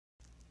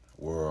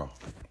world.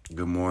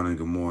 Good morning,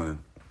 good morning.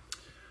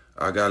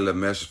 I got a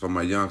little message for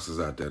my youngsters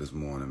out there this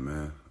morning,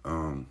 man.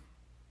 I'm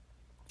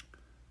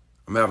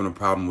having a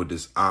problem with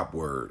this op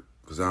word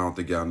because I don't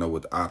think y'all know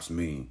what the ops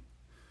mean.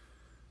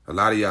 A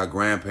lot of y'all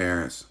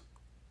grandparents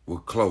were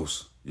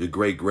close. Your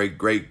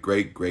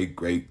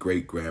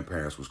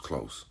great-great-great-great-great-great-great-grandparents was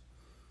close.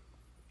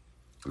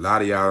 A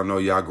lot of y'all don't know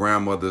y'all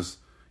grandmothers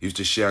used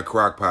to share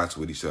crock pots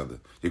with each other.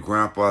 Your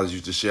grandfathers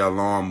used to share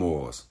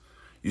lawnmowers.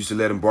 You used to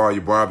let them borrow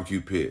your barbecue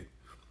pit.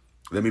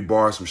 Let me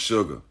borrow some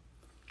sugar.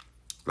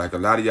 Like a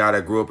lot of y'all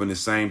that grew up in the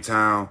same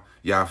town,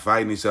 y'all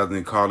fighting each other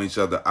and calling each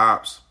other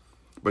ops,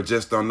 but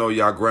just don't know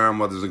y'all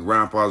grandmothers and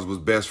grandfathers was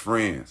best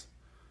friends.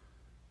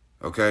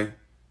 Okay?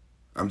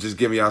 I'm just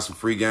giving y'all some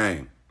free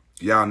game.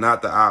 Y'all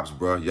not the ops,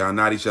 bro. Y'all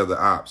not each other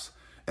ops.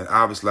 And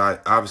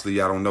obviously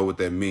y'all don't know what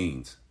that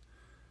means.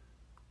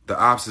 The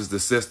ops is the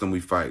system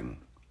we fighting.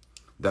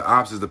 The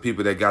ops is the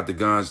people that got the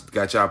guns,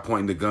 got y'all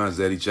pointing the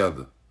guns at each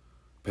other.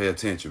 Pay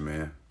attention,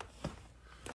 man.